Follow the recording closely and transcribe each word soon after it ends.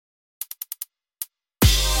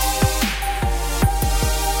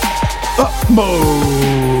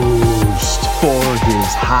utmost for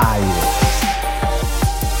his highest.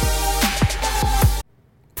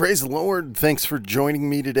 Praise the Lord. Thanks for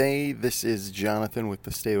joining me today. This is Jonathan with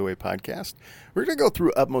the Stay Away podcast. We're going to go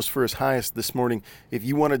through Utmost for his highest this morning. If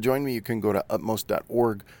you want to join me, you can go to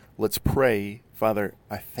utmost.org. Let's pray. Father,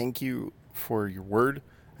 I thank you for your word.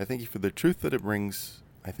 I thank you for the truth that it brings.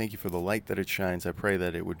 I thank you for the light that it shines. I pray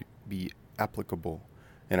that it would be applicable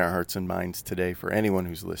in our hearts and minds today for anyone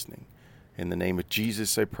who's listening. In the name of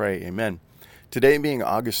Jesus, I pray. Amen. Today being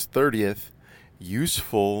August 30th,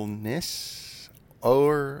 usefulness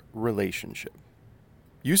or relationship.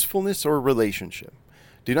 Usefulness or relationship.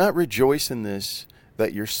 Do not rejoice in this,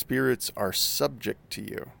 that your spirits are subject to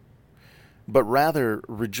you, but rather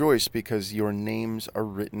rejoice because your names are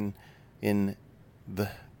written in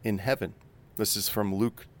heaven. This is from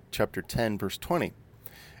Luke chapter 10, verse 20.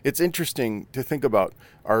 It's interesting to think about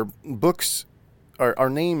our books.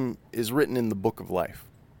 Our name is written in the book of life.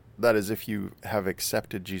 That is, if you have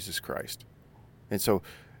accepted Jesus Christ. And so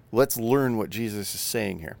let's learn what Jesus is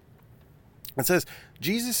saying here. It says,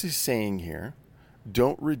 Jesus is saying here,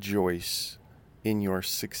 don't rejoice in your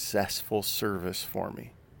successful service for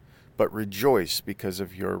me, but rejoice because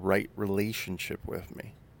of your right relationship with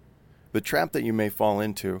me. The trap that you may fall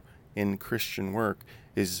into in Christian work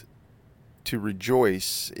is to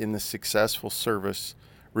rejoice in the successful service,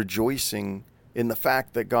 rejoicing in the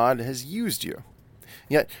fact that God has used you.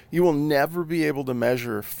 Yet, you will never be able to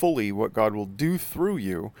measure fully what God will do through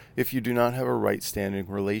you if you do not have a right standing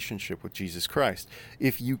relationship with Jesus Christ.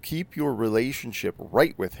 If you keep your relationship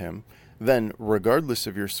right with Him, then regardless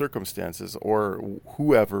of your circumstances or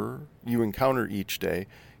whoever you encounter each day,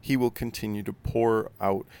 He will continue to pour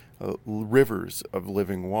out rivers of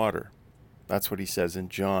living water. That's what He says in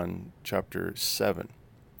John chapter 7.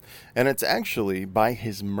 And it's actually by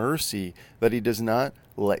His mercy that He does not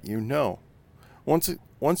let you know.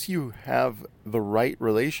 Once you have the right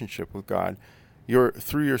relationship with God,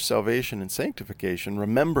 through your salvation and sanctification,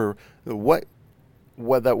 remember that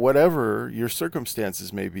whatever your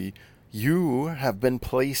circumstances may be, you have been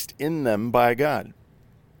placed in them by God.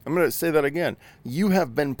 I'm going to say that again. You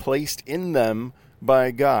have been placed in them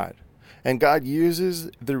by God. And God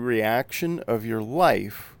uses the reaction of your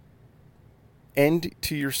life and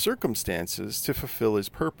to your circumstances to fulfill His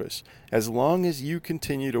purpose, as long as you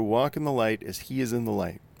continue to walk in the light as He is in the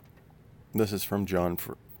light. This is from John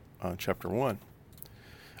chapter 1.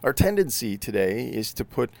 Our tendency today is to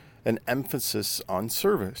put an emphasis on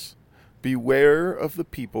service. Beware of the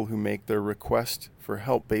people who make their request for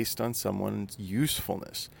help based on someone's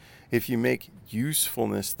usefulness. If you make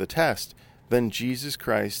usefulness the test, then Jesus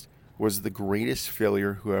Christ was the greatest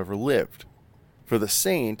failure who ever lived. For the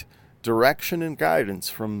saint, direction and guidance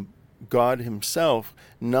from God Himself,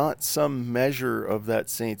 not some measure of that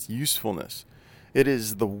saint's usefulness. It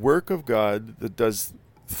is the work of God that does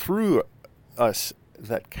through us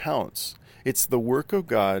that counts. It's the work of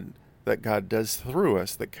God that God does through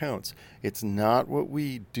us that counts. It's not what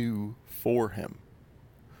we do for Him.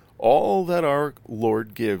 All that our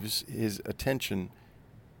Lord gives His attention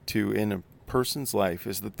to in a person's life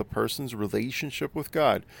is that the person's relationship with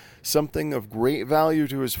God, something of great value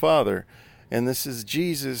to His Father, and this is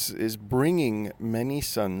Jesus is bringing many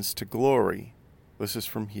sons to glory. This is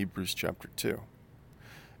from Hebrews chapter 2.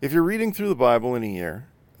 If you're reading through the Bible in a year,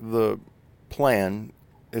 the plan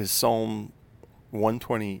is Psalm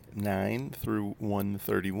 129 through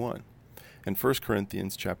 131, and 1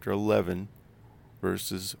 Corinthians chapter 11,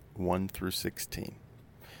 verses 1 through 16.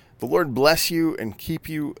 The Lord bless you and keep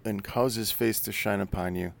you and cause His face to shine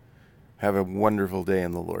upon you. Have a wonderful day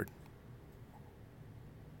in the Lord.